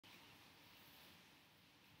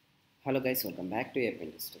Hello guys, welcome back to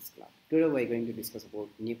NucleiFuzzer Club. Today we are going to discuss about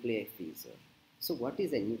NucleiFuzzer. So what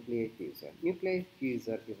is a NucleiFuzzer?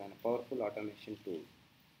 NucleiFuzzer is a powerful automation tool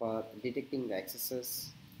for detecting the XSS,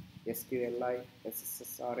 SQLI,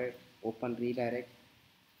 SSRF, open redirect,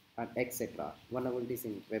 and etc. vulnerabilities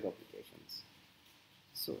in web applications.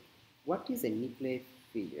 So what is a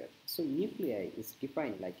NucleiFuzzer? So nuclei is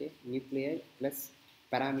defined like a nuclei plus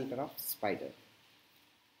parameter of spider.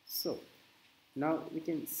 So now we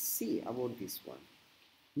can see about this one.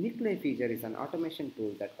 NucleiFuzzer is an automation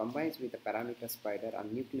tool that combines with the parameter spider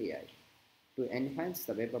and nuclei to enhance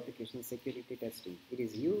the web application security testing. It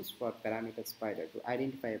is used for parameter spider to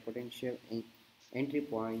identify potential entry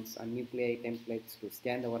points and nuclei templates to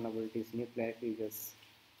scan the vulnerabilities. NucleiFuzzer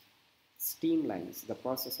streamlines the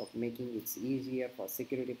process of making it easier for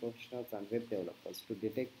security professionals and web developers to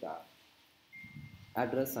detect the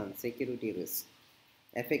address and security risk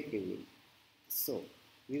effectively. So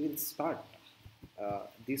we will start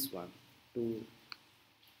this one to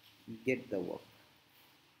get the work.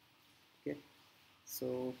 Okay,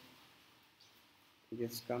 so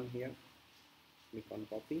just come here, click on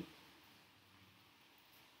copy,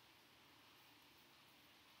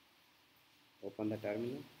 open the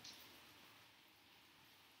terminal.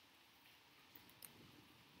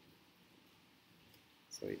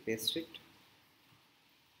 So we paste it.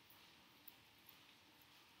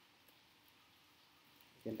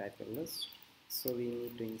 You can type a list. So we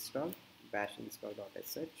need to install bash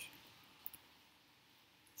install.sh.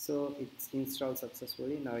 So it's installed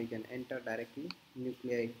successfully. Now you can enter directly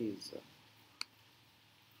NucleiFuzzer.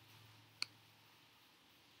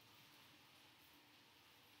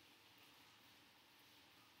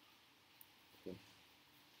 Okay.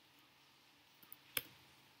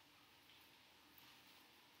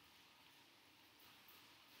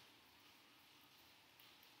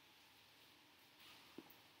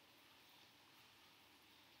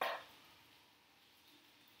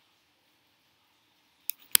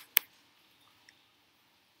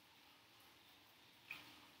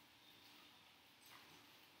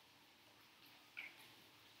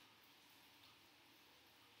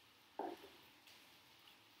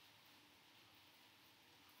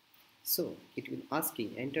 So it will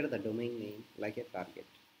asking enter the domain name like a target.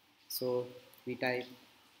 So we type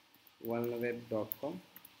vulnerweb.com.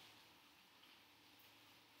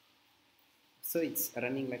 So it's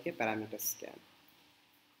running like a parameter scan.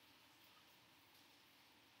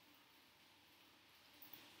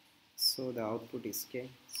 So the output is K.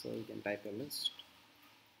 So you can type a list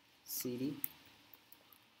cd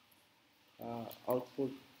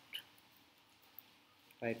output,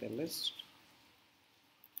 type a list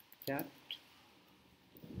cat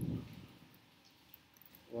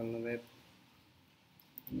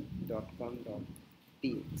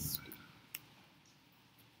vulnerweb.com.txt.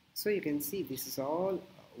 So you can see this is all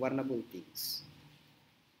vulnerable things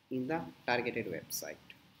in the targeted website.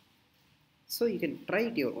 So you can try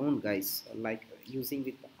it your own guys, like using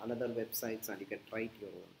with another websites, and you can try it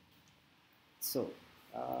your own. So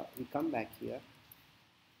we come back here.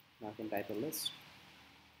 Now I can type a list.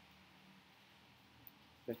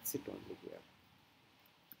 That's it only here.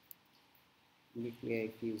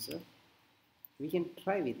 NucleiFuzzer. We can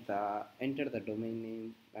try with enter the domain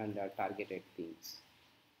name and targeted things.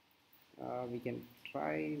 We can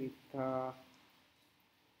try with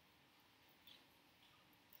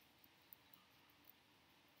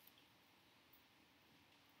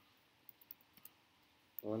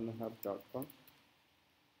onehub.com.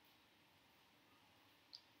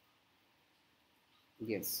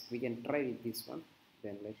 Yes, we can try with this one.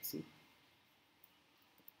 Then let's see.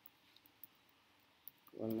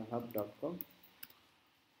 onehub.com.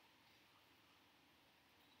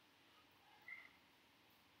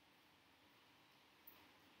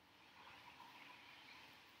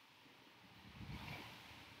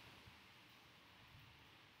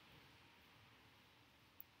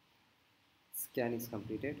 Scan is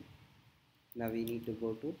completed. Now we need to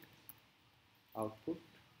go to output,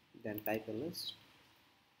 then type a list.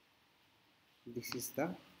 This is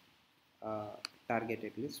the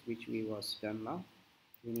targeted list which we was done. Now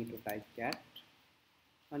we need to type cat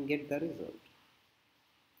and get the result.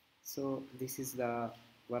 So this is the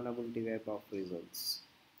vulnerability web of results,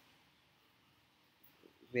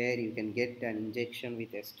 where you can get an injection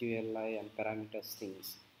with SQLI and parameters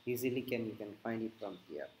things easily. You can find it from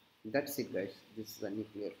here. That's it guys, this is a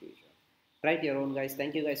NucleiFuzzer. Try it your own guys.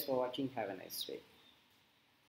 Thank you guys for watching. Have a nice day.